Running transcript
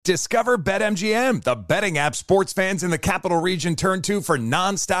Discover BetMGM, the betting app sports fans in the capital region turn to for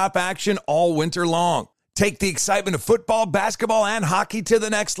nonstop action all winter long. Take the excitement of football, basketball, and hockey to the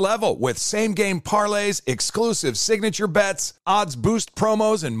next level with same-game parlays, exclusive signature bets, odds boost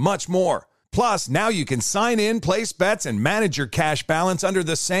promos, and much more. Plus, now you can sign in, place bets, and manage your cash balance under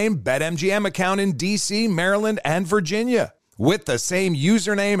the same BetMGM account in D.C., Maryland, and Virginia. With the same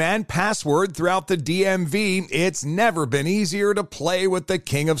username and password throughout the DMV, it's never been easier to play with the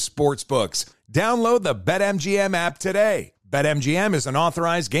king of sportsbooks. Download the BetMGM app today. BetMGM is an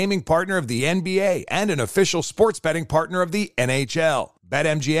authorized gaming partner of the NBA and an official sports betting partner of the NHL.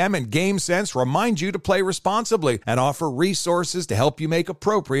 BetMGM and GameSense remind you to play responsibly and offer resources to help you make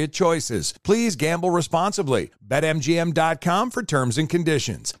appropriate choices. Please gamble responsibly. BetMGM.com for terms and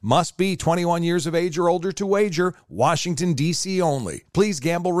conditions. Must be 21 years of age or older to wager. Washington, D.C. only. Please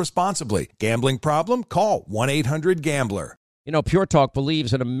gamble responsibly. Gambling problem? Call 1-800-GAMBLER. You know, Pure Talk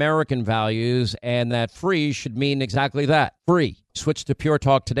believes in American values, and that free should mean exactly that, free. Switch to Pure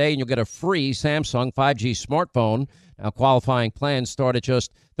Talk today, and you'll get a free Samsung 5G smartphone. Now, qualifying plans start at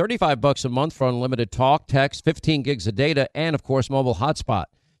just $35 a month for unlimited talk, text, 15 gigs of data, and, of course, mobile hotspot.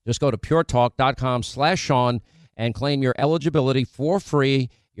 Just go to puretalk.com/Sean and claim your eligibility for free,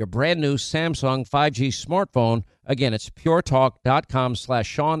 your brand-new Samsung 5G smartphone. Again, it's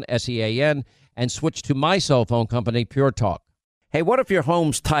puretalk.com/Sean, S-E-A-N, and switch to my cell phone company, Pure Talk. Hey, what if your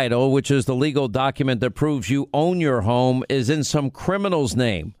home's title, which is the legal document that proves you own your home, is in some criminal's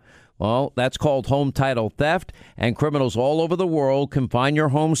name? Well, that's called home title theft, and criminals all over the world can find your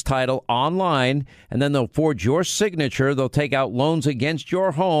home's title online, and then they'll forge your signature. They'll take out loans against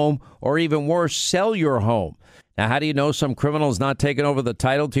your home, or even worse, sell your home. Now, how do you know some criminal's not taking over the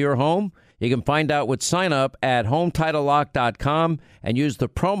title to your home? You can find out with sign up at HometitleLock.com and use the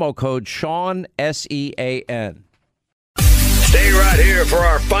promo code Sean, S-E-A-N. Stay right here for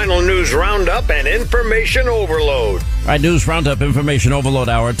our final news roundup and information overload. All right, news roundup, information overload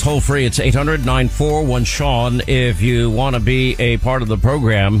hour. Toll free, it's 800-941-SEAN if you want to be a part of the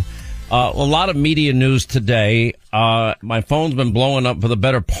program. A lot of media news today. My phone's been blowing up for the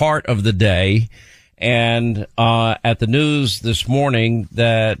better part of the day. And at the news this morning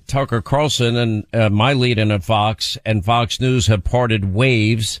that Tucker Carlson and my lead-in at Fox and Fox News have parted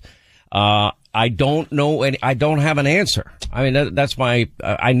ways. I don't know. I don't have an answer. I mean, that's my,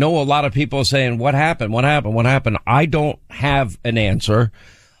 I know a lot of people are saying, what happened? What happened? What happened? I don't have an answer.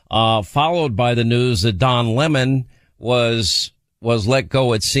 Followed by the news that Don Lemon was let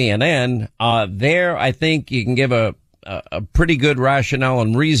go at CNN. There, I think you can give a pretty good rationale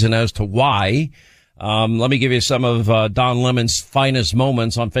and reason as to why. Let me give you some of Don Lemon's finest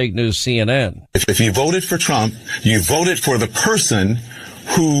moments on Fake News CNN. If you voted for Trump, you voted for the person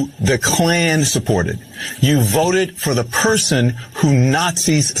who the Klan supported. You voted for the person who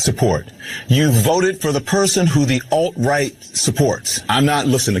Nazis support. You voted for the person who the alt-right supports. I'm not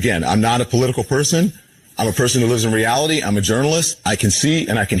a political person. I'm a person who lives in reality. I'm a journalist. I can see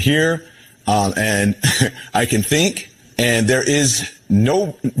and I can hear, and I can think. And there is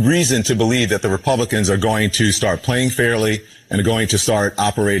no reason to believe that the Republicans are going to start playing fairly and are going to start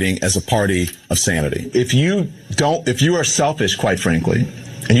operating as a party of sanity. If you are selfish, quite frankly,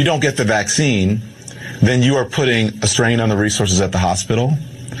 and you don't get the vaccine, then you are putting a strain on the resources at the hospital.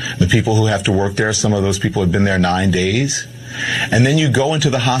 The people who have to work there, some of those people have been there 9 days. And then you go into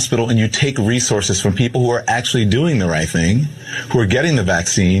the hospital and you take resources from people who are actually doing the right thing, who are getting the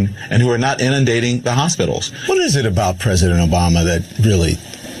vaccine, and who are not inundating the hospitals. What is it about President Obama that really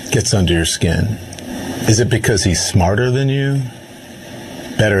gets under your skin? Is it because he's smarter than you?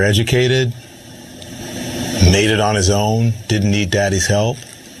 Better educated? Made it on his own? Didn't need daddy's help?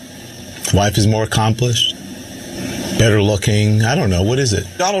 Wife is more accomplished? Better looking? I don't know. What is it?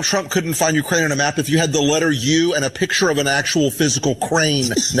 Donald Trump couldn't find Ukraine on a map if you had the letter U and a picture of an actual physical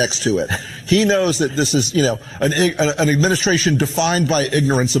crane next to it. He knows that this is, an administration defined by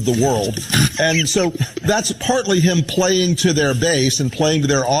ignorance of the world. And so that's partly him playing to their base and playing to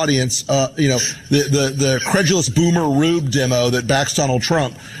their audience, the credulous boomer Rube demo that backs Donald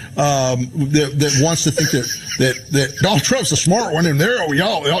Trump, that wants to think that Donald Trump's a smart one and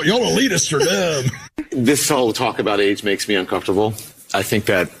y'all elitists are dumb. This whole talk about age makes me uncomfortable. I think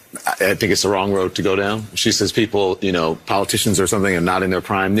it's the wrong road to go down. She says people, politicians or something are not in their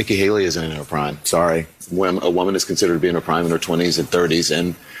prime. Nikki Haley isn't in her prime. Sorry. When a woman is considered to be in her prime in her 20s and 30s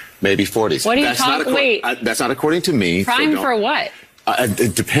and maybe 40s. What are you talking? Wait. That's not according to me. Prime for what?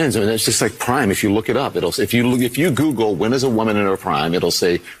 It depends. I mean, it's just like prime. If you look it up, if you Google when is a woman in her prime, it'll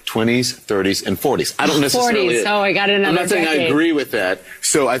say 20s, 30s, and 40s. I don't necessarily. 40s. Oh, I got another. I'm not saying decade. I agree with that.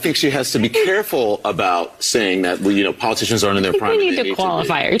 So I think she has to be careful about saying that. Politicians aren't in their prime. We need to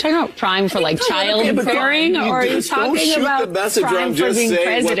qualify. Are you talking about prime for like childbearing, or are you talking about the message prime for being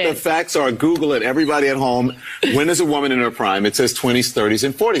president? What the facts are. Google it. Everybody at home. When is a woman in her prime? It says 20s, 30s,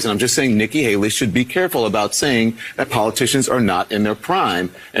 and 40s. And I'm just saying Nikki Haley should be careful about saying that politicians are not in their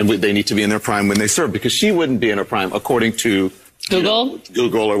prime, and they need to be in their prime when they serve, because she wouldn't be in her prime according to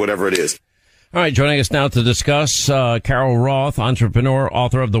Google or whatever it is. All right, joining us now to discuss, Carol Roth, entrepreneur,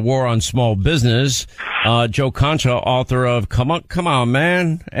 author of The War on Small Business, Joe Concha, author of Come On,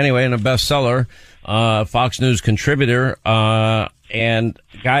 Man, anyway, and a bestseller, Fox News contributor, and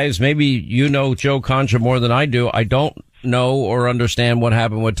guys, maybe you know Joe Concha more than I do. I don't know or understand what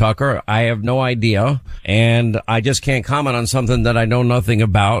happened with Tucker. I have no idea, and I just can't comment on something that I know nothing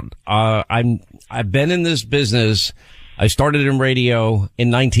about. I've been in this business. I started in radio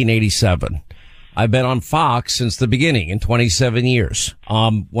in 1987. I've been on Fox since the beginning in 27 years.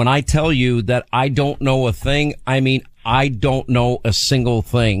 When I tell you that I don't know a thing, I mean, I don't know a single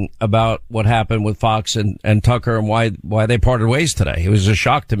thing about what happened with Fox and Tucker and why they parted ways today. It was a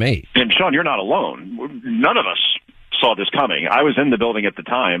shock to me. And Sean, you're not alone. None of us saw this coming. I was in the building at the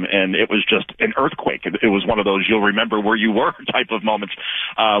time, and it was just an earthquake. It was one of those you'll remember where you were type of moments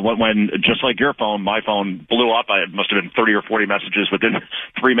when just like your phone, my phone blew up. I must have been 30 or 40 messages within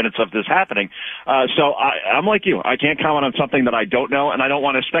 3 minutes of this happening. So I'm like you. I can't comment on something that I don't know, and I don't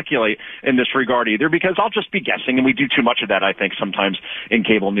want to speculate in this regard either, because I'll just be guessing, and we do too much of that, I think, sometimes in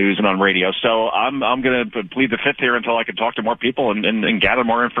cable news and on radio. So I'm going to plead the fifth here until I can talk to more people and gather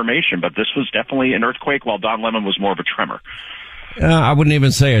more information. But this was definitely an earthquake, while Don Lemon was more of a tremor. I wouldn't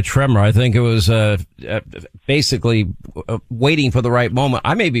even say a tremor. I think it was basically waiting for the right moment.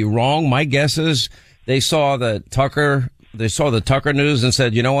 I may be wrong. My guess is they saw the Tucker news and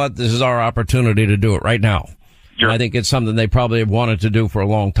said, you know what, this is our opportunity to do it right now. Sure. And I think it's something they probably have wanted to do for a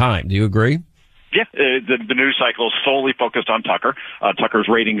long time. Do you agree? Yeah, the news cycle is solely focused on Tucker. Tucker's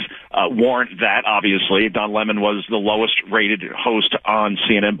ratings warrant that, obviously. Don Lemon was the lowest-rated host on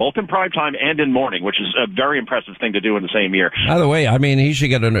CNN, both in primetime and in morning, which is a very impressive thing to do in the same year. By the way, I mean, he should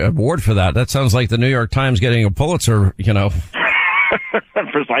get an award for that. That sounds like the New York Times getting a Pulitzer, you know.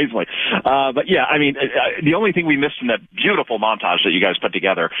 Precisely. But yeah, I mean, the only thing we missed in that beautiful montage that you guys put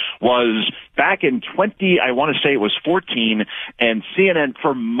together was back in 14, and CNN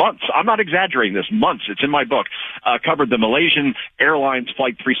for months, I'm not exaggerating this, months, it's in my book, covered the Malaysian Airlines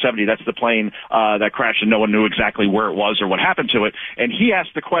Flight 370. That's the plane that crashed and no one knew exactly where it was or what happened to it. And he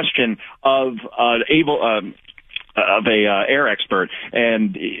asked the question of air expert,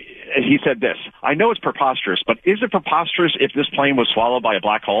 and he said this: I know it's preposterous, but is it preposterous if this plane was swallowed by a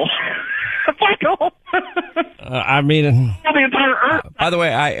black hole? A black hole? I mean, the entire Earth. By the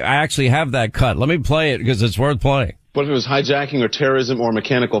way, I actually have that cut. Let me play it because it's worth playing. What if it was hijacking or terrorism or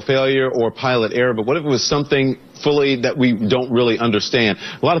mechanical failure or pilot error? But what if it was something fully that we don't really understand?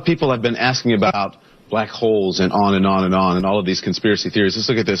 A lot of people have been asking about black holes and on and on and on and all of these conspiracy theories. Let's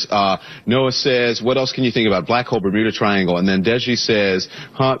look at this. Noah says, what else can you think about? Black hole, Bermuda Triangle. And then Deji says,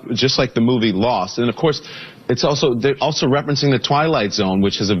 just like the movie Lost. And of course, they're also referencing the Twilight Zone,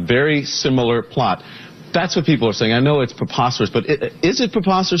 which has a very similar plot. That's what people are saying. I know it's preposterous, but is it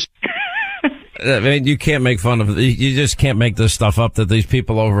preposterous? I mean, you can't make fun of, you just can't make this stuff up that these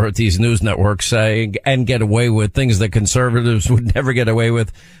people over at these news networks say and get away with, things that conservatives would never get away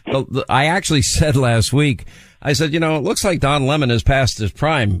with. I actually said last week, I said, you know, it looks like Don Lemon has passed his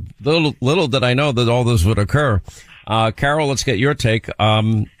prime. Little did I know that all this would occur. Carol, let's get your take.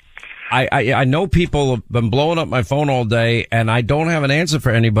 I know people have been blowing up my phone all day, and I don't have an answer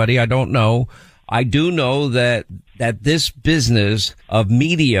for anybody. I don't know. I do know that this business of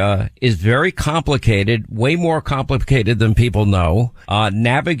media is very complicated, way more complicated than people know.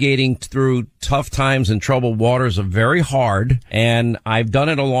 Navigating through tough times and troubled waters are very hard, and I've done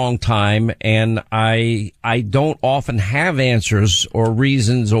it a long time, and I don't often have answers or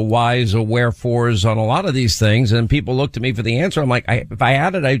reasons or whys or wherefores on a lot of these things, and people look to me for the answer. I'm like, if I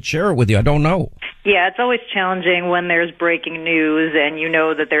had it, I'd share it with you. I don't know. Yeah, it's always challenging when there's breaking news and you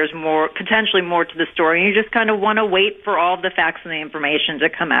know that there's potentially more to the story, and you just kind of want to wait for all of the facts and the information to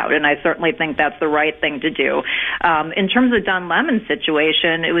come out, and I certainly think that's the right thing to do. In terms of Don Lemon's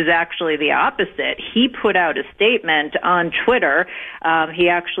situation, it was actually the opposite. He put out a statement on Twitter. He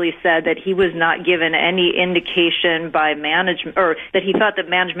actually said that he was not given any indication by management, or that he thought that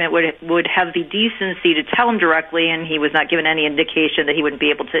management would have the decency to tell him directly, and he was not given any indication that he wouldn't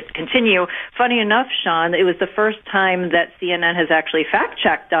be able to continue. Funny enough, enough, Sean, it was the first time that CNN has actually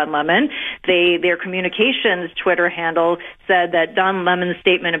fact-checked Don Lemon. Their communications Twitter handle said that Don Lemon's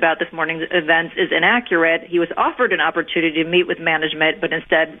statement about this morning's events is inaccurate. He was offered an opportunity to meet with management, but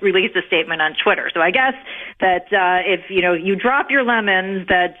instead released a statement on Twitter. So I guess that if you drop your lemons,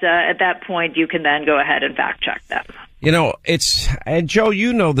 that at that point you can then go ahead and fact-check them. And Joe,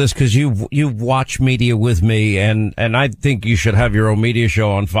 you know this because you've watched media with me, and I think you should have your own media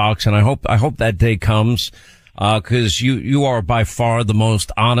show on Fox, and I hope that day comes, because you are by far the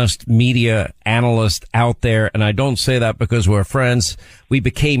most honest media analyst out there, and I don't say that because we're friends. We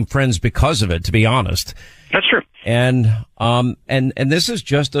became friends because of it, to be honest. That's true. And this is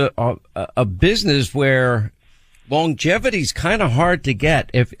just a business where longevity's kind of hard to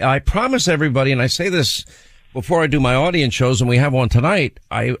get. If I promise everybody, and I say this before I do my audience shows, and we have one tonight,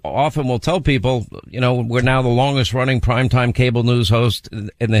 I often will tell people, we're now the longest running primetime cable news host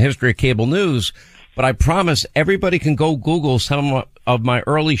in the history of cable news. But I promise everybody can go Google some of my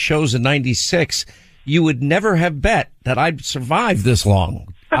early shows in '96. You would never have bet that I'd survive this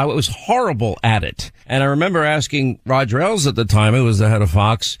long. I was horrible at it. And I remember asking Roger Ailes at the time, who was the head of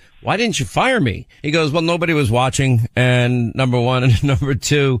Fox, why didn't you fire me? He goes, well, nobody was watching. And number one, and number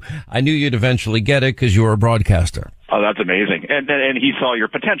two, I knew you'd eventually get it because you were a broadcaster. Oh, that's amazing. And he saw your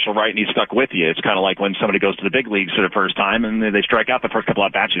potential, right? And he stuck with you. It's kind of like when somebody goes to the big leagues for the first time and they strike out the first couple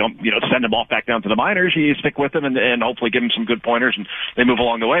of bats. You don't, send them off back down to the minors. You stick with them and hopefully give them some good pointers and they move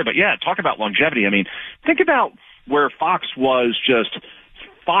along the way. But yeah, talk about longevity. I mean, think about where Fox was just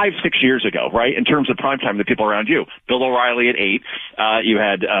 5-6 years ago, right? In terms of primetime, the people around you. Bill O'Reilly at 8. You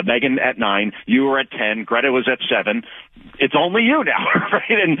had Megan at 9. You were at 10. Greta was at 7. It's only you now,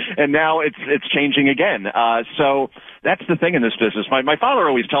 right? And now it's changing again. So that's the thing in this business. My father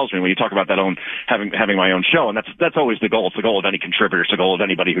always tells me when you talk about that having my own show, and that's always the goal. It's the goal of any contributor. It's the goal of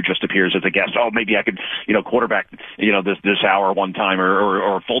anybody who just appears as a guest. Oh, maybe I could, quarterback, this hour one time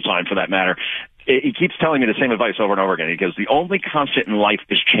or full time for that matter. He keeps telling me the same advice over and over again. He goes, the only constant in life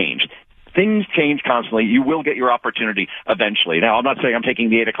is change. Things change constantly. You will get your opportunity eventually. Now, I'm not saying I'm taking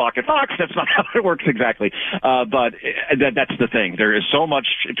the 8 o'clock at Fox. That's not how it works exactly. But that's the thing. There is so much,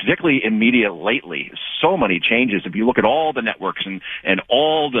 particularly in media lately, so many changes. If you look at all the networks and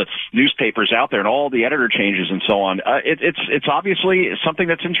all the newspapers out there and all the editor changes and so on, it's obviously something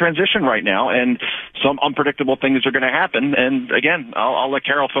that's in transition right now, and some unpredictable things are going to happen. And again, I'll let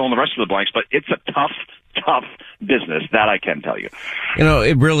Carol fill in the rest of the blanks, but it's a tough business, that I can tell you.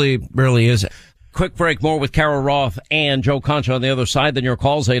 It really, really is. Quick break, more with Carol Roth and Joe Concha on the other side. Then your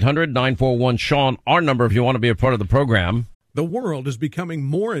calls, 800-941-SEAN, our number if you want to be a part of the program. The world is becoming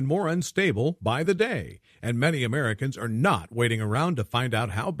more and more unstable by the day, and many Americans are not waiting around to find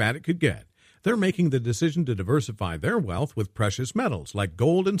out how bad it could get. They're making the decision to diversify their wealth with precious metals like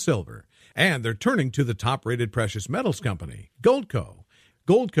gold and silver. And they're turning to the top-rated precious metals company, Goldco.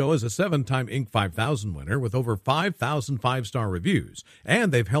 Goldco is a 7-time Inc. 5000 winner with over 5,000 five-star reviews,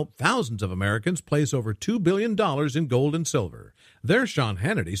 and they've helped thousands of Americans place over $2 billion in gold and silver. They're Sean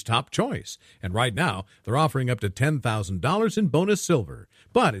Hannity's top choice, and right now they're offering up to $10,000 in bonus silver.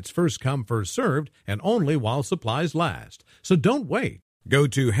 But it's first come, first served, and only while supplies last. So don't wait. Go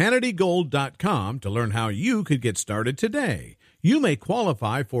to HannityGold.com to learn how you could get started today. You may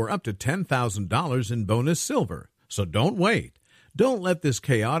qualify for up to $10,000 in bonus silver, so don't wait. Don't let this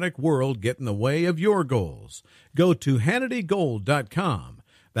chaotic world get in the way of your goals. Go to HannityGold.com.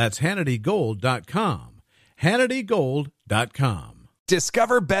 That's HannityGold.com. HannityGold.com.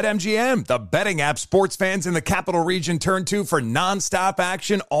 Discover BetMGM, the betting app sports fans in the capital region turn to for nonstop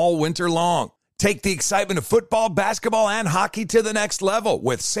action all winter long. Take the excitement of football, basketball, and hockey to the next level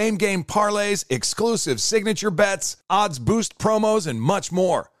with same-game parlays, exclusive signature bets, odds boost promos, and much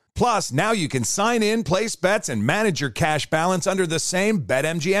more. Plus, now you can sign in, place bets, and manage your cash balance under the same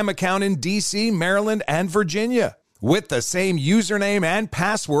BetMGM account in D.C., Maryland, and Virginia. With the same username and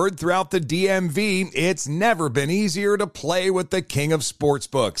password throughout the DMV, it's never been easier to play with the king of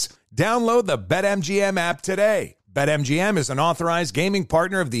sportsbooks. Download the BetMGM app today. BetMGM is an authorized gaming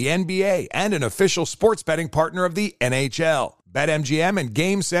partner of the NBA and an official sports betting partner of the NHL. BetMGM and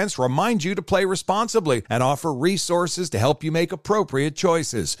GameSense remind you to play responsibly and offer resources to help you make appropriate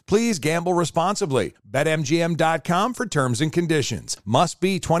choices. Please gamble responsibly. BetMGM.com for terms and conditions. Must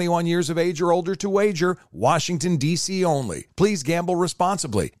be 21 years of age or older to wager. Washington, D.C. only. Please gamble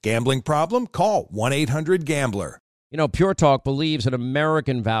responsibly. Gambling problem? Call 1-800-GAMBLER. You know, Pure Talk believes in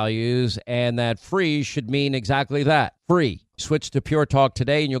American values and that free should mean exactly that, free. Switch to Pure Talk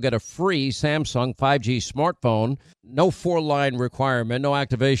today and you'll get a free Samsung 5G smartphone. No 4-line requirement, no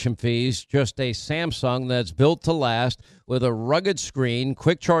activation fees, just a Samsung that's built to last with a rugged screen,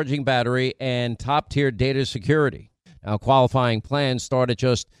 quick charging battery, and top-tier data security. Now, qualifying plans start at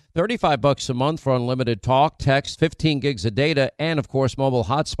just $35 a month for unlimited talk, text, 15 gigs of data, and, of course, mobile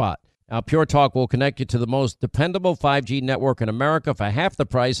hotspot. Now, Pure Talk will connect you to the most dependable 5G network in America for half the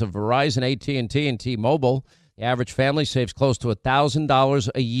price of Verizon, AT&T, and T-Mobile. The average family saves close to $1,000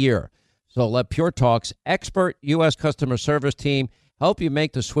 a year. So let Pure Talk's expert U.S. customer service team help you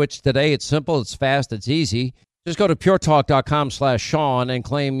make the switch today. It's simple, it's fast, it's easy. Just go to puretalk.com/Sean and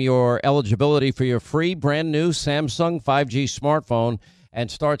claim your eligibility for your free brand new Samsung 5G smartphone and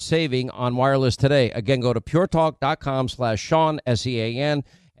start saving on wireless today. Again, go to puretalk.com/Sean, S-E-A-N,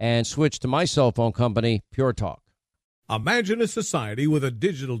 and switch to my cell phone company, Pure Talk. Imagine a society with a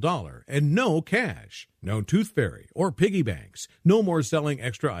digital dollar and no cash. No tooth fairy or piggy banks. No more selling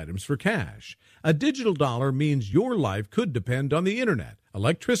extra items for cash. A digital dollar means your life could depend on the internet,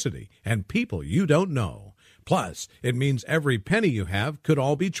 electricity, and people you don't know. Plus, it means every penny you have could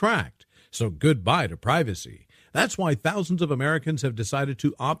all be tracked. So goodbye to privacy. That's why thousands of Americans have decided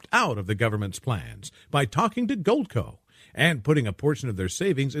to opt out of the government's plans by talking to Goldco and putting a portion of their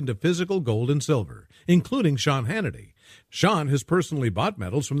savings into physical gold and silver, including Sean Hannity. Sean has personally bought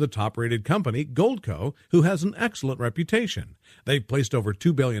metals from the top-rated company, Goldco, who has an excellent reputation. They've placed over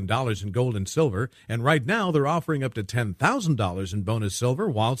 $2 billion in gold and silver, and right now they're offering up to $10,000 in bonus silver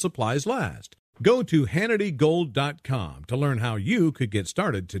while supplies last. Go to HannityGold.com to learn how you could get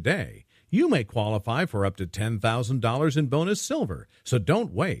started today. You may qualify for up to $10,000 in bonus silver, so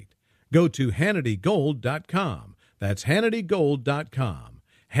don't wait. Go to HannityGold.com. That's HannityGold.com.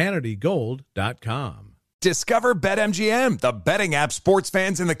 HannityGold.com. Discover BetMGM, the betting app sports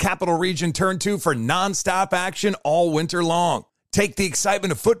fans in the capital region turn to for nonstop action all winter long. Take the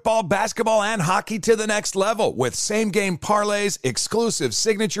excitement of football, basketball, and hockey to the next level with same-game parlays, exclusive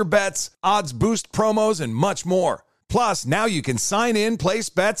signature bets, odds boost promos, and much more. Plus, now you can sign in, place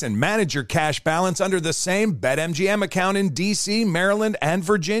bets, and manage your cash balance under the same BetMGM account in D.C., Maryland, and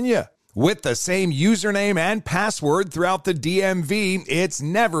Virginia. With the same username and password throughout the DMV, it's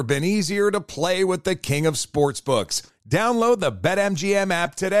never been easier to play with the king of sportsbooks. Download the BetMGM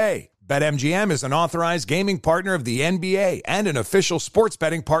app today. BetMGM is an authorized gaming partner of the NBA and an official sports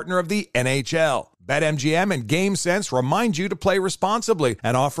betting partner of the NHL. BetMGM and GameSense remind you to play responsibly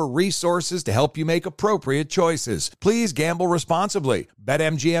and offer resources to help you make appropriate choices. Please gamble responsibly.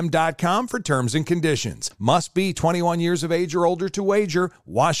 BetMGM.com for terms and conditions. Must be 21 years of age or older to wager.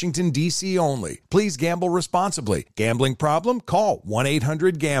 Washington, D.C. only. Please gamble responsibly. Gambling problem? Call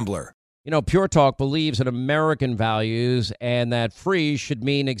 1-800-GAMBLER. You know, Pure Talk believes in American values and that free should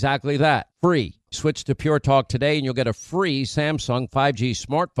mean exactly that, free. Switch to Pure Talk today and you'll get a free Samsung 5G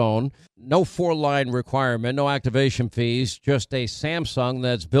smartphone. No 4-line requirement, no activation fees, just a Samsung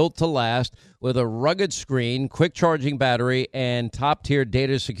that's built to last with a rugged screen, quick charging battery, and top-tier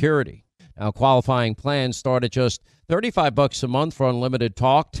data security. Now, qualifying plans start at just $35 a month for unlimited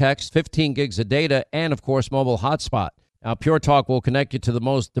talk, text, 15 gigs of data, and, of course, mobile hotspot. Now, Pure Talk will connect you to the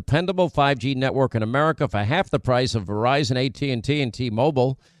most dependable 5G network in America for half the price of Verizon, AT&T, and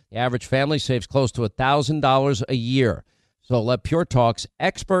T-Mobile. The average family saves close to $1,000 a year. So let Pure Talk's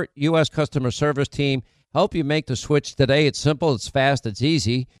expert U.S. customer service team help you make the switch today. It's simple, it's fast, it's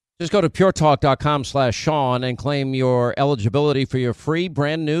easy. Just go to puretalk.com/Sean and claim your eligibility for your free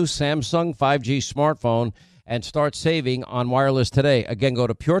brand new Samsung 5G smartphone and start saving on wireless today. Again, go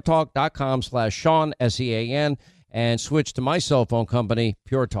to puretalk.com/Sean, S-E-A-N, and switch to my cell phone company,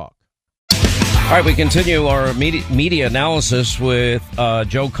 Pure Talk. All right, we continue our media analysis with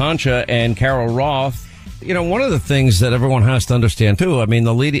Joe Concha and Carol Roth. You know, one of the things that everyone has to understand, too, I mean,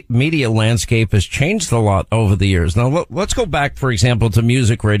 the media landscape has changed a lot over the years. Now, let's go back, for example, to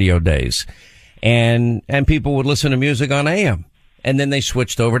music radio days. And people would listen to music on AM. And then they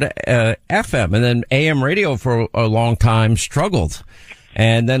switched over to FM. And then AM radio for a long time struggled.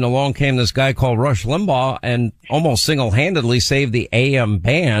 And then along came this guy called Rush Limbaugh and almost single-handedly saved the AM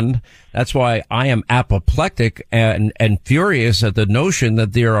band. That's why I am apoplectic and furious at the notion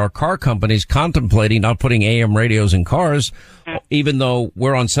that there are car companies contemplating not putting AM radios in cars, even though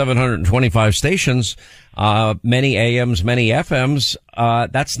we're on 725 stations, many AMs, many FMs.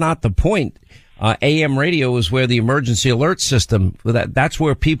 That's not the point. AM radio is where the emergency alert system, that's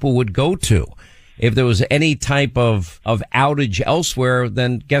where people would go to. if there was any type of outage elsewhere,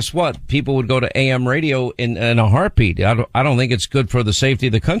 then guess what? People would go to AM radio in a heartbeat. I don't think it's good for the safety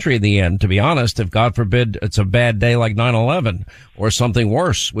of the country in the end, to be honest, if God forbid it's a bad day like 9/11 or something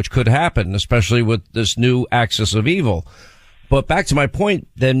worse, which could happen, especially with this new axis of evil. But back to my point,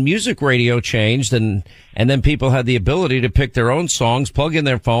 then music radio changed and then people had the ability to pick their own songs, plug in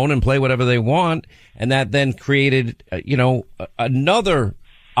their phone and play whatever they want. And that then created, another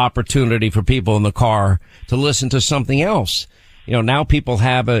opportunity for people in the car to listen to something else. Now people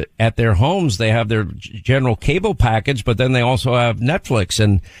have at their homes, they have their general cable package, but then they also have Netflix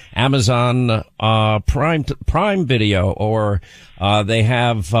and Amazon, Prime Video, or, they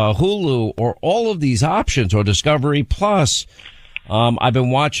have, Hulu, or all of these options, or Discovery Plus. I've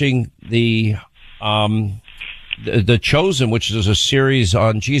been watching the Chosen, which is a series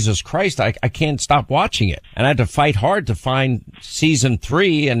on Jesus Christ. I can't stop watching it. And I had to fight hard to find season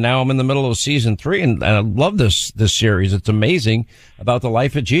 3. And now I'm in the middle of season 3. And I love this series. It's amazing about the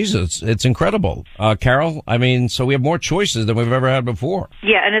life of Jesus. It's incredible. Carol, so we have more choices than we've ever had before.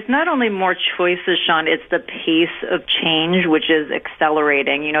 Yeah. And it's not only more choices, Sean, it's the pace of change, which is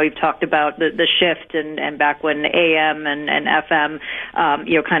accelerating. You've talked about the shift and back when AM and FM,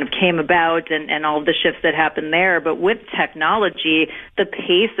 kind of came about and all of the shifts that happened there. But with technology, the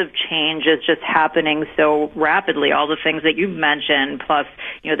pace of change is just happening so rapidly. All the things that you've mentioned, plus,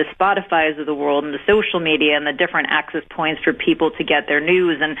 the Spotifys of the world and the social media and the different access points for people to get their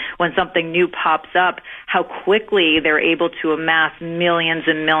news. And when something new pops up, how quickly they're able to amass millions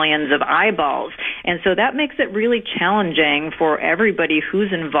and millions of eyeballs. And so that makes it really challenging for everybody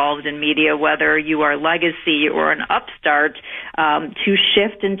who's involved in media, whether you are legacy or an upstart, to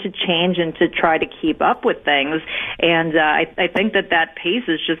shift and to change and to try to keep up with things. And I think that pace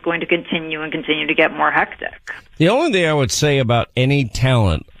is just going to continue to get more hectic. The only thing I would say about any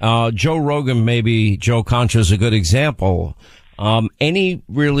talent, Joe Rogan, maybe Joe Concha is a good example. Any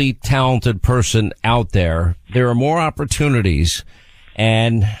really talented person out there are more opportunities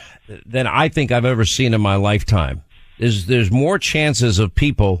than I think I've ever seen in my lifetime. There's more chances of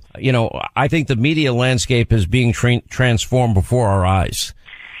people, I think the media landscape is being transformed before our eyes.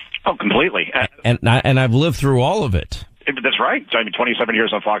 Oh, completely. And I've lived through all of it. That's right. 27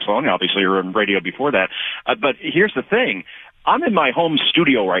 years on Fox alone. Obviously, you were in radio before that. But here's the thing. I'm in my home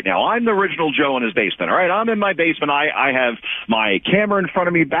studio right now. I'm the original Joe in his basement, all right? I'm in my basement. I have my camera in front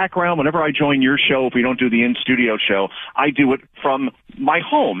of me, background. Whenever I join your show, if we don't do the in-studio show, I do it from my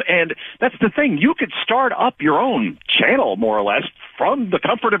home. And that's the thing. You could start up your own channel, more or less, from the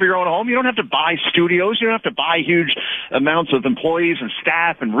comfort of your own home. You don't have to buy studios. You don't have to buy huge amounts of employees and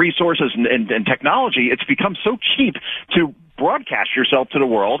staff and resources and technology. It's become so cheap to broadcast yourself to the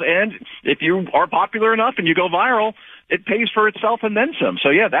world. And if you are popular enough and you go viral, it pays for itself and then some. So,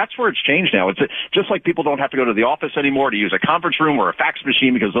 yeah, that's where it's changed now. It's just like people don't have to go to the office anymore to use a conference room or a fax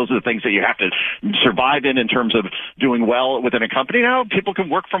machine, because those are the things that you have to survive in terms of doing well within a company. Now people can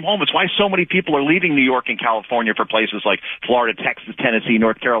work from home. It's why so many people are leaving New York and California for places like Florida, Texas, Tennessee,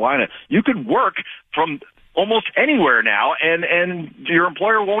 North Carolina. You could work from almost anywhere now, and your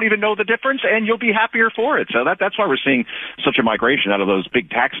employer won't even know the difference, and you'll be happier for it. So that's why we're seeing such a migration out of those big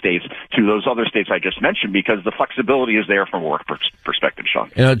tax states to those other states I just mentioned, because the flexibility is there from a work perspective, Sean.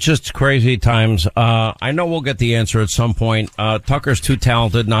 Just crazy times. I know we'll get the answer at some point. Tucker's too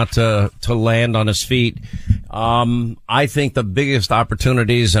talented not to land on his feet. I think the biggest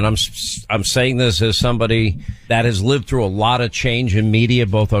opportunities, and I'm saying this as somebody that has lived through a lot of change in media,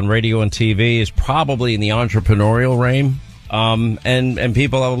 both on radio and TV, is probably in the entrepreneurial realm. And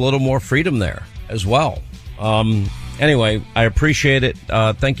people have a little more freedom there as well. Anyway, I appreciate it.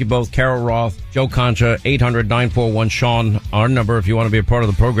 Thank you both, Carol Roth, Joe Concha, 800-941-SEAN, our number if you want to be a part of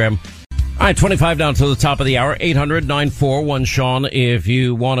the program. All right, 25 down to the top of the hour, 800-941-SEAN if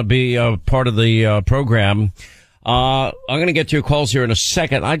you want to be a part of the program. I'm going to get to your calls here in a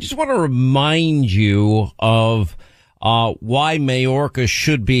second. I just want to remind you of why Mayorkas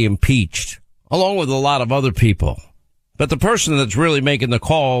should be impeached, along with a lot of other people. But the person that's really making the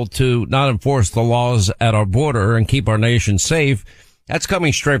call to not enforce the laws at our border and keep our nation safe, that's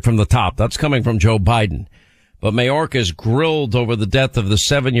coming straight from the top. That's coming from Joe Biden. But Mayorkas grilled over the death of the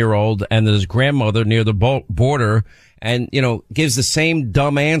 7-year-old and his grandmother near the border, and, gives the same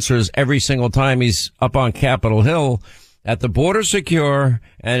dumb answers every single time he's up on Capitol Hill, that the border's secure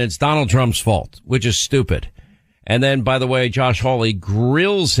and it's Donald Trump's fault, which is stupid. And then, by the way, Josh Hawley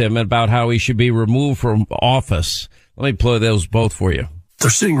grills him about how he should be removed from office. Let me play those both for you.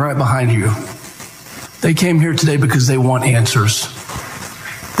 They're sitting right behind you. They came here today because they want answers.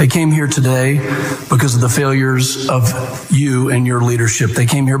 They came here today because of the failures of you and your leadership. They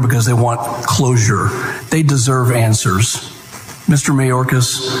came here because they want closure. They deserve answers. Mr.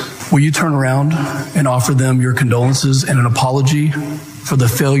 Mayorkas, will you turn around and offer them your condolences and an apology for the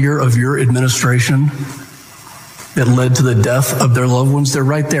failure of your administration that led to the death of their loved ones? They're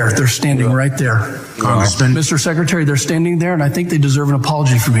right there. They're standing right there. Congressman. Mr. Secretary, they're standing there, and I think they deserve an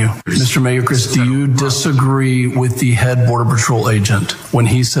apology from you. Mr. Mayorkas, do you disagree with the head Border Patrol agent when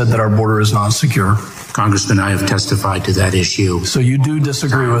he said that our border is not secure? Congressman, I have testified to that issue. So you do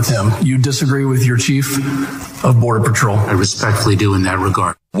disagree with him? You disagree with your chief of Border Patrol? I respectfully do in that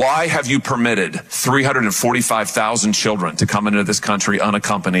regard. Why have you permitted 345,000 children to come into this country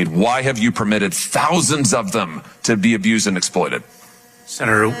unaccompanied? Why have you permitted thousands of them to be abused and exploited?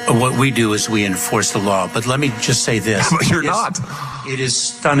 Senator, what we do is we enforce the law. But let me just say this. But you're not. It is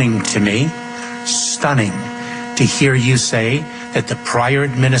stunning to me, stunning, to hear you say that the prior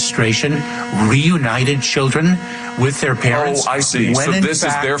administration reunited children with their parents. Oh, I see. So this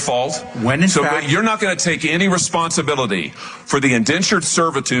is their fault? So you're not going to take any responsibility for the indentured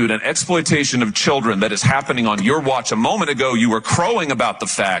servitude and exploitation of children that is happening on your watch. A moment ago, you were crowing about the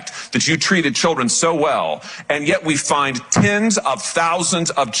fact that you treated children so well, and yet we find tens of thousands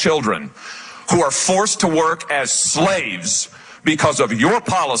of children who are forced to work as slaves because of your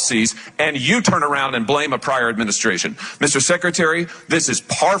policies, and you turn around and blame a prior administration. Mr. Secretary, this is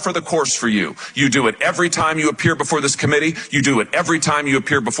par for the course for you. You do it every time you appear before this committee. You do it every time you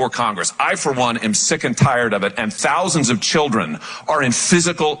appear before Congress. I, for one, am sick and tired of it, and thousands of children are in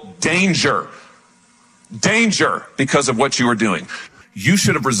physical danger because of what you are doing. You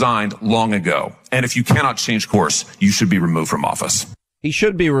should have resigned long ago, and if you cannot change course, you should be removed from office. He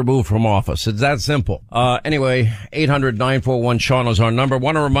should be removed from office. It's that simple. Anyway, 800-941-SEAN is our number.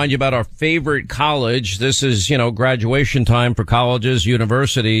 Want to remind you about our favorite college. This is, graduation time for colleges,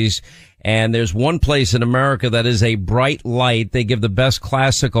 universities. And there's one place in America that is a bright light. They give the best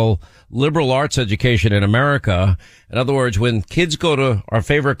classical liberal arts education in America. In other words, when kids go to our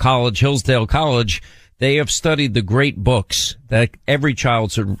favorite college, Hillsdale College, they have studied the great books that every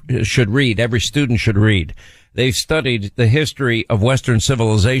child should read, every student should read. They've studied the history of Western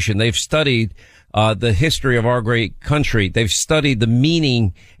civilization. They've studied the history of our great country. They've studied the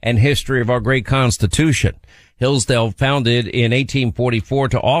meaning and history of our great Constitution. Hillsdale, founded in 1844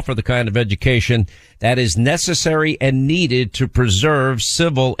 to offer the kind of education that is necessary and needed to preserve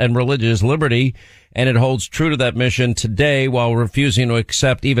civil and religious liberty. And it holds true to that mission today while refusing to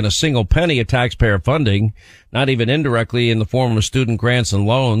accept even a single penny of taxpayer funding, not even indirectly in the form of student grants and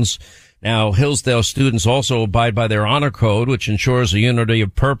loans. Now, Hillsdale students also abide by their honor code, which ensures a unity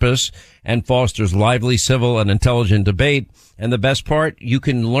of purpose and fosters lively, civil, and intelligent debate. And the best part, you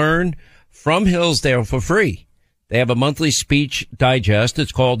can learn from Hillsdale for free. They have a monthly speech digest.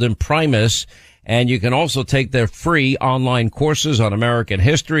 It's called Imprimis. And you can also take their free online courses on American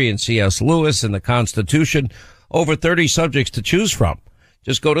history and C.S. Lewis and the Constitution. Over 30 subjects to choose from.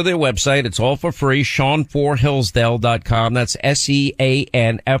 Just go to their website. It's all for free. SeanForHillsdale.com. That's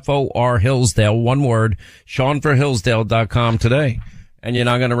SEANFOR Hillsdale. One word. SeanForHillsdale.com today. And you're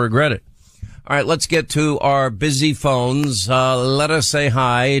not going to regret it. All right. Let's get to our busy phones. Let us say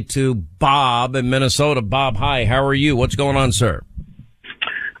hi to Bob in Minnesota. Bob, hi. How are you? What's going on, sir?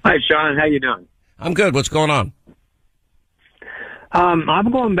 Hi, Sean. How you doing? I'm good. What's going on? I'm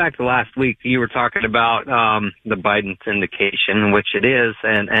going back to last week. You were talking about the Biden syndication, which it is,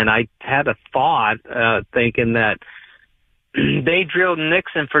 and I had a thought thinking that they drilled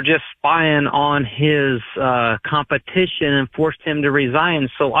Nixon for just spying on his competition and forced him to resign.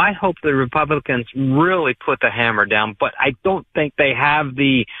 So I hope the Republicans really put the hammer down, but I don't think they have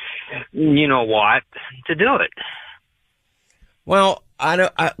the, to do it. Well,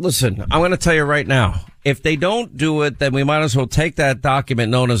 listen, I'm going to tell you right now, if they don't do it, then we might as well take that document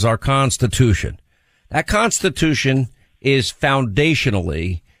known as our Constitution. That Constitution is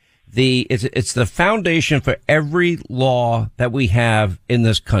foundationally it's the foundation for every law that we have in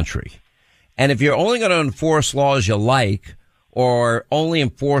this country. And if you're only going to enforce laws you like, or only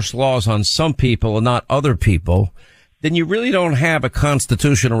enforce laws on some people and not other people, then you really don't have a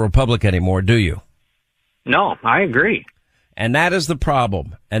constitutional republic anymore, do you? No, I agree. And that is the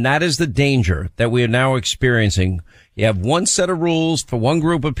problem. And that is the danger that we are now experiencing. You have one set of rules for one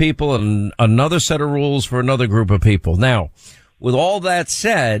group of people and another set of rules for another group of people. Now, with all that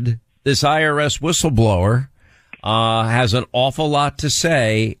said, this IRS whistleblower has an awful lot to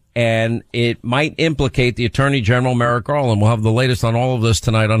say, and it might implicate the Attorney General Merrick Garland. We'll have the latest on all of this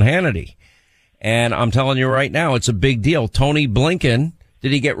tonight on Hannity. And I'm telling you right now, it's a big deal. Tony Blinken,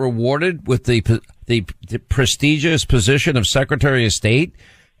 did he get rewarded with the prestigious position of Secretary of State?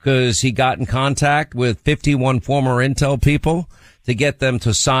 because he got in contact with 51 former intel people to get them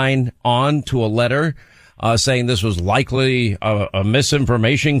to sign on to a letter saying this was likely a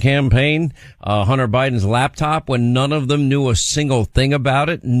misinformation campaign, Hunter Biden's laptop, when none of them knew a single thing about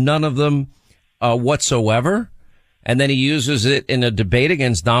it, none of them whatsoever. And then he uses it in a debate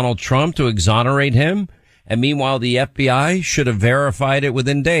against Donald Trump to exonerate him. And meanwhile, the FBI should have verified it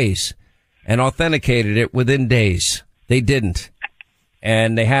within days and authenticated it within days. They didn't.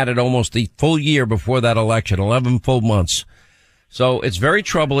 And they had it almost a full year before that election, 11 full months. So it's very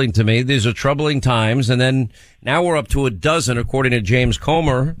troubling to me. These are troubling times. And then now we're up to a dozen, according to James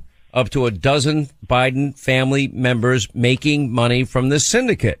Comer, up to a dozen Biden family members making money from this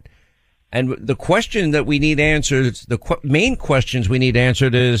syndicate. And the question that we need answered, main questions we need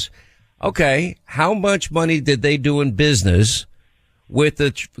answered is, okay, how much money did they do in business with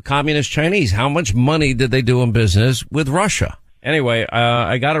the communist Chinese? How much money did they do in business with Russia? Anyway,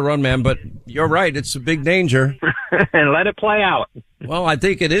 I got to run, man, but you're right. It's a big danger. And let it play out. Well, I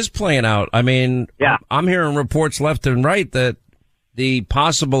think it is playing out. I mean, yeah. I'm hearing reports left and right that the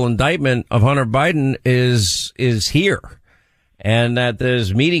possible indictment of Hunter Biden is here, and that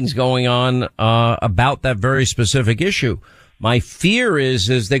there's meetings going on about that very specific issue. My fear is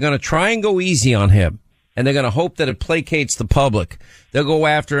they're going to try and go easy on him, and they're going to hope that it placates the public. They'll go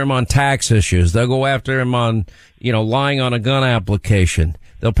after him on tax issues. They'll go after him on, lying on a gun application.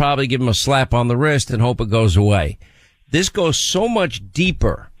 They'll probably give him a slap on the wrist and hope it goes away. This goes so much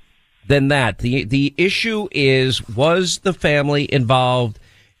deeper than that. The issue is, was the family involved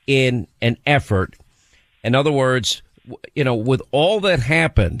in an effort? In other words, with all that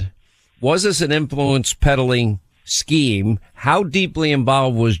happened, was this an influence peddling scheme? How deeply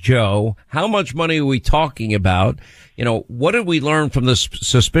involved was Joe? How much money are we talking about? What did we learn from the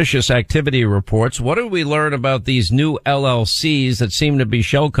suspicious activity reports? What did we learn about these new LLCs that seem to be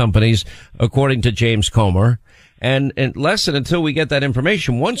shell companies, according to James Comer? And listen, until we get that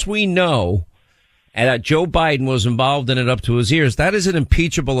information, once we know that Joe Biden was involved in it up to his ears, that is an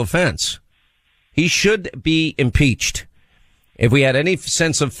impeachable offense. He should be impeached. If we had any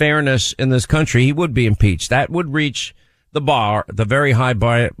sense of fairness in this country, he would be impeached. That would reach the very high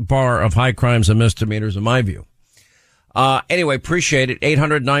bar of high crimes and misdemeanors, in my view. Anyway, appreciate it.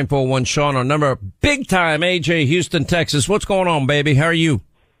 800-941-SEAN, our number. Big time, AJ, Houston, Texas. What's going on, baby? How are you?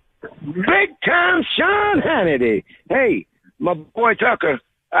 Big time Sean Hannity. Hey, my boy Tucker,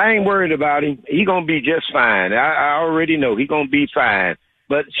 I ain't worried about him. He gonna be just fine. I already know he gonna be fine.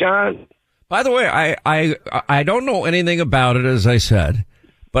 But Sean, by the way, I don't know anything about it, as I said,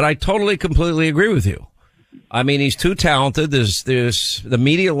 but I totally, completely agree with you. I mean, he's too talented. The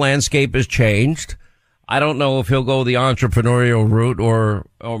media landscape has changed. I don't know if he'll go the entrepreneurial route or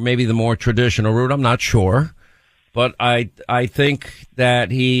maybe the more traditional route. I'm not sure. But I think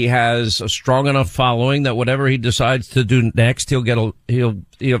that he has a strong enough following that whatever he decides to do next, he'll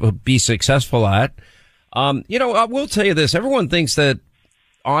be successful at. I will tell you this. Everyone thinks that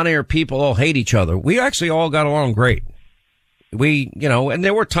on-air people all hate each other. We actually all got along great. And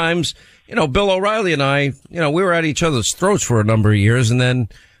there were times, Bill O'Reilly and I, we were at each other's throats for a number of years, and then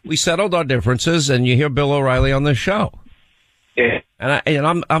we settled our differences, and you hear Bill O'Reilly on this show. Yeah. And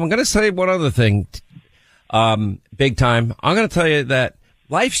I'm going to say one other thing. Big time. I'm going to tell you that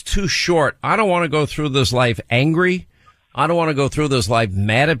life's too short. I don't want to go through this life angry. I don't want to go through this life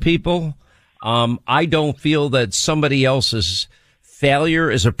mad at people. I don't feel that somebody else's failure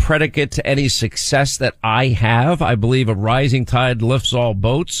is a predicate to any success that I have. I believe a rising tide lifts all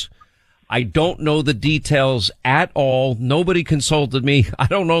boats. I don't know the details at all. Nobody consulted me. I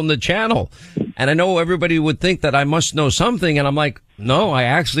don't own the channel. And I know everybody would think that I must know something. And I'm like, no, I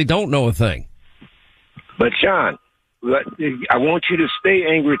actually don't know a thing. But Sean, I want you to stay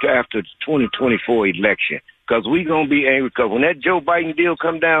angry till after the 2024 election, because we're going to be angry, because when that Joe Biden deal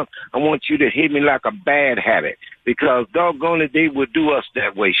come down, I want you to hit me like a bad habit, because doggone it, they would do us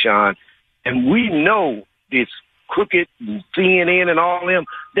that way, Sean. And we know this crooked CNN and all them,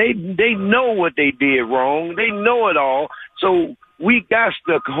 they know what they did wrong. They know it all. So we got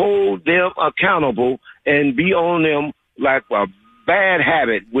to hold them accountable and be on them like a bad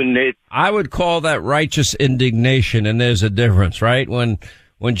habit. I would call that righteous indignation, and there's a difference, right? When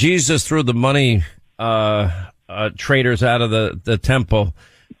Jesus threw the money traders out of the temple,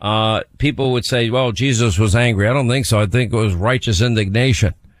 people would say, well, Jesus was angry. I don't think so. I think it was righteous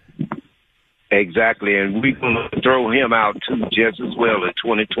indignation. Exactly, and we're going to throw him out too just as well in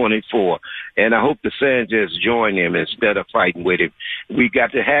 2024. And I hope the Sanchez join him instead of fighting with him. We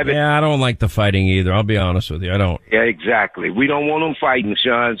got to have it. Yeah, I don't like the fighting either. I'll be honest with you. I don't. Yeah, exactly. We don't want them fighting,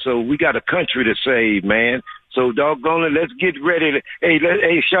 Sean. So we got a country to save, man. So doggone it, let's get ready.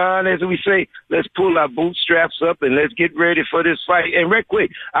 Hey, Sean, as we say, let's pull our bootstraps up and let's get ready for this fight. And real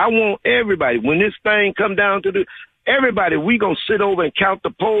quick, I want everybody, when this thing come down to everybody, we gonna sit over and count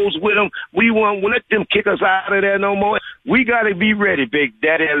the polls with them. We won't let them kick us out of there no more. We gotta be ready, Big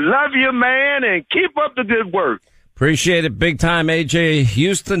Daddy. I love you, man, and keep up the good work. Appreciate it big time, AJ.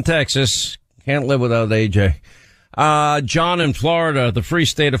 Houston, Texas. Can't live without AJ. John in Florida, the free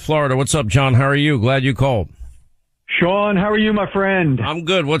state of Florida. What's up, John? How are you? Glad you called. Sean, how are you, my friend? I'm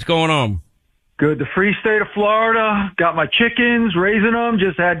good. What's going on? Good. The free state of Florida. Got my chickens, raising them.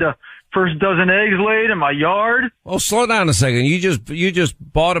 Just had the first dozen eggs laid in my yard. Oh, slow down a second. You just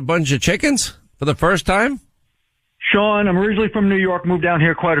bought a bunch of chickens for the first time? Sean, I'm originally from New York. Moved down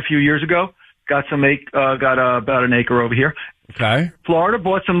here quite a few years ago. Got about an acre over here. Okay. Florida,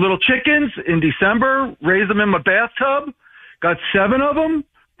 bought some little chickens in December. Raised them in my bathtub. Got 7 of them.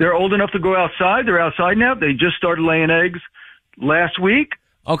 They're old enough to go outside. They're outside now. They just started laying eggs last week.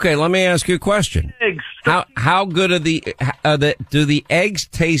 Okay, let me ask you a question. Eggs. How good are do the eggs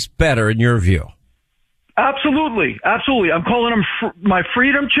taste better in your view? Absolutely. I'm calling them my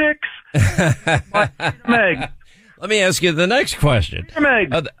freedom chicks. My freedom eggs. Let me ask you the next question. Freedom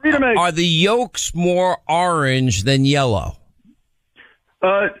eggs. Freedom eggs. Are the yolks more orange than yellow?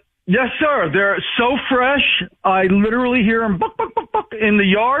 Yes, sir. They're so fresh. I literally hear them buck, buck, buck, buck in the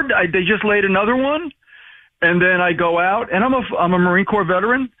yard. They just laid another one. And then I go out, and I'm a Marine Corps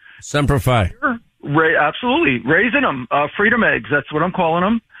veteran. Semper Fi. Absolutely. Raising them. Freedom eggs. That's what I'm calling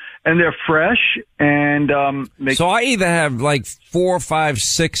them. And they're fresh. And so I either have like 4, 5,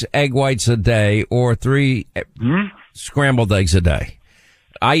 6 egg whites a day or 3 scrambled eggs a day.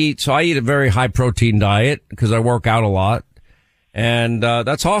 I eat a very high protein diet because I work out a lot. And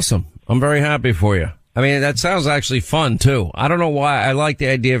that's awesome. I'm very happy for you. I mean, that sounds actually fun, too. I don't know why. I like the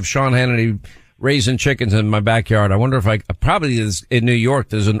idea of Sean Hannity raising chickens in my backyard. I wonder if probably in New York,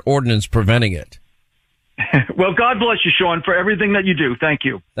 there's an ordinance preventing it. Well, God bless you, Sean, for everything that you do. Thank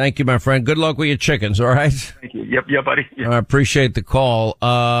you. Thank you, my friend. Good luck with your chickens, all right? Thank you. Yep, buddy. Yep. I appreciate the call.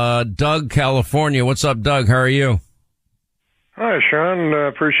 Doug, California. What's up, Doug? How are you? Hi, Sean.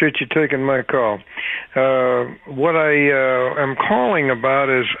 Appreciate you taking my call. What I am calling about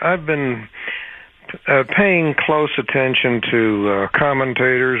is I've been paying close attention to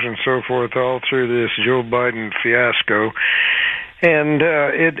commentators and so forth all through this Joe Biden fiasco, and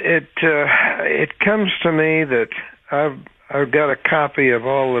it comes to me that I've got a copy of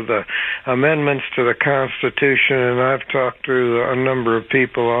all of the amendments to the Constitution, and I've talked to a number of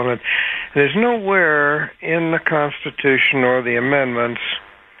people on it. There's nowhere in the Constitution or the amendments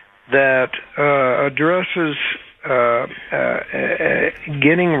that addresses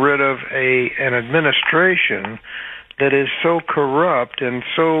getting rid of an administration that is so corrupt and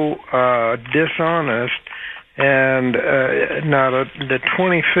so dishonest. And now the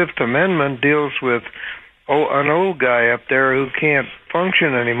 25th Amendment deals with an old guy up there who can't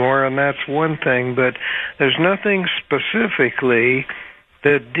function anymore, and that's one thing. But there's nothing specifically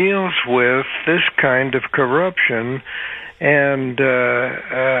that deals with this kind of corruption. And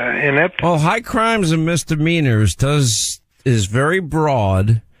high crimes and misdemeanors is very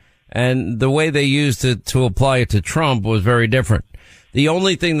broad, and the way they used it to apply it to Trump was very different. The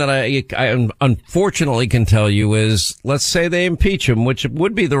only thing that I unfortunately can tell you is, let's say they impeach him, which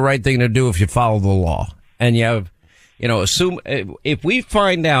would be the right thing to do if you follow the law. And you have, assume if we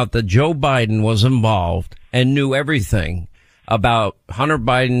find out that Joe Biden was involved and knew everything about Hunter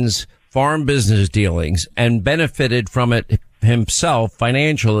Biden's foreign business dealings and benefited from it himself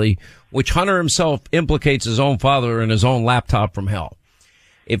financially, which Hunter himself implicates his own father in his own laptop from hell.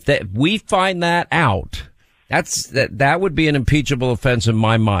 If we find that out, that would be an impeachable offense in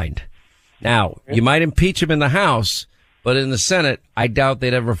my mind. Now, you might impeach him in the House, but in the Senate, I doubt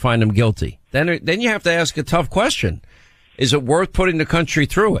they'd ever find him guilty. Then you have to ask a tough question. Is it worth putting the country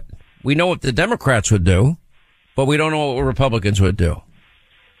through it? We know what the Democrats would do, but we don't know what Republicans would do.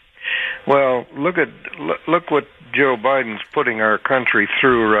 Well, look what Joe Biden's putting our country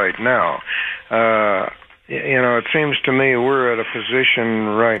through right now. It seems to me we're at a position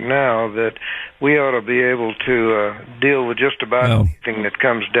right now that we ought to be able to deal with just about anything that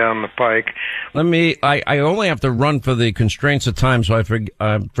comes down the pike. I only have to run for the constraints of time, so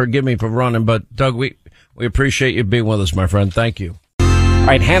forgive me for running, but Doug, we appreciate you being with us, my friend. Thank you. All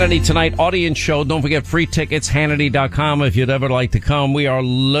right, Hannity tonight, audience show. Don't forget free tickets, Hannity.com if you'd ever like to come. We are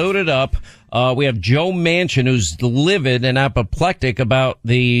loaded up. We have Joe Manchin, who's livid and apoplectic about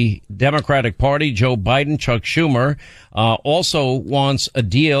the Democratic Party. Joe Biden, Chuck Schumer, also wants a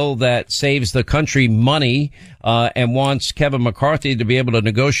deal that saves the country money, and wants Kevin McCarthy to be able to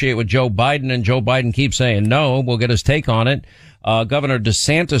negotiate with Joe Biden. And Joe Biden keeps saying no. We'll get his take on it. Governor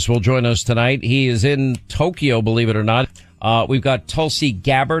DeSantis will join us tonight. He is in Tokyo, believe it or not. We've got Tulsi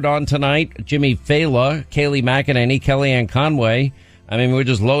Gabbard on tonight, Jimmy Fallon, Kayleigh McEnany, Kellyanne Conway. I mean, we're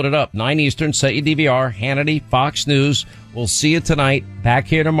just loaded up. 9 Eastern, set your DVR, Hannity, Fox News. We'll see you tonight, back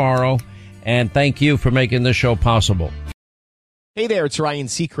here tomorrow. And thank you for making this show possible. Hey there, it's Ryan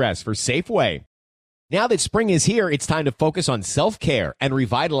Seacrest for Safeway. Now that spring is here, it's time to focus on self-care and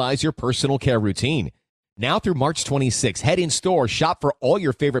revitalize your personal care routine. Now through March 26, head in store, shop for all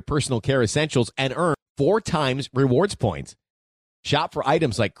your favorite personal care essentials, and earn 4 times rewards points. Shop for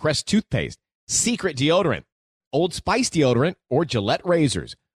items like Crest toothpaste, Secret deodorant, Old Spice deodorant, or Gillette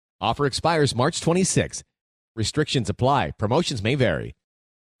razors. Offer expires March 26. Restrictions apply. Promotions may vary.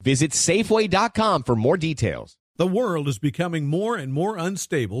 Visit Safeway.com for more details. The world is becoming more and more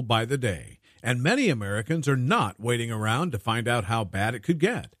unstable by the day, and many Americans are not waiting around to find out how bad it could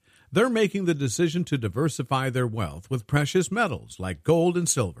get. They're making the decision to diversify their wealth with precious metals like gold and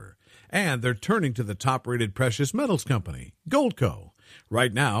silver. And they're turning to the top-rated precious metals company, Goldco.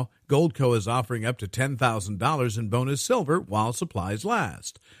 Right now, Goldco is offering up to $10,000 in bonus silver while supplies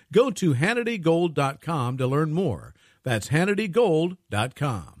last. Go to HannityGold.com to learn more. That's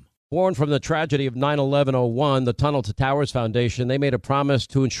HannityGold.com. Born from the tragedy of 9/11/01, the Tunnel to Towers Foundation, they made a promise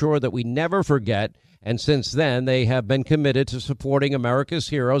to ensure that we never forget. And since then, they have been committed to supporting America's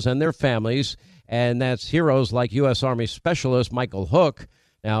heroes and their families. And that's heroes like U.S. Army Specialist Michael Hook.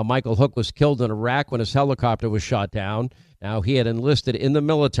 Now, Michael Hook was killed in Iraq when his helicopter was shot down. Now, he had enlisted in the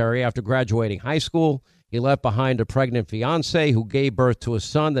military after graduating high school. He left behind a pregnant fiancée who gave birth to a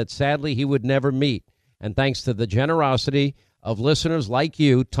son that sadly he would never meet. And thanks to the generosity of listeners like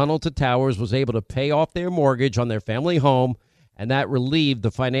you, Tunnel to Towers was able to pay off their mortgage on their family home, and that relieved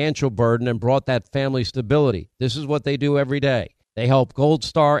the financial burden and brought that family stability. This is what they do every day. They help Gold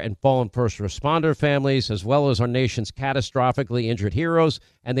Star and fallen first responder families, as well as our nation's catastrophically injured heroes,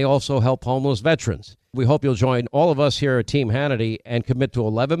 and they also help homeless veterans. We hope you'll join all of us here at Team Hannity and commit to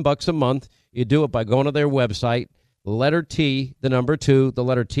 $11 a month. You do it by going to their website, the letter T, the number 2, the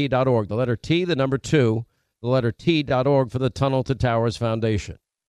letter T.org. The letter T, the number 2, the letter T.org for the Tunnel to Towers Foundation.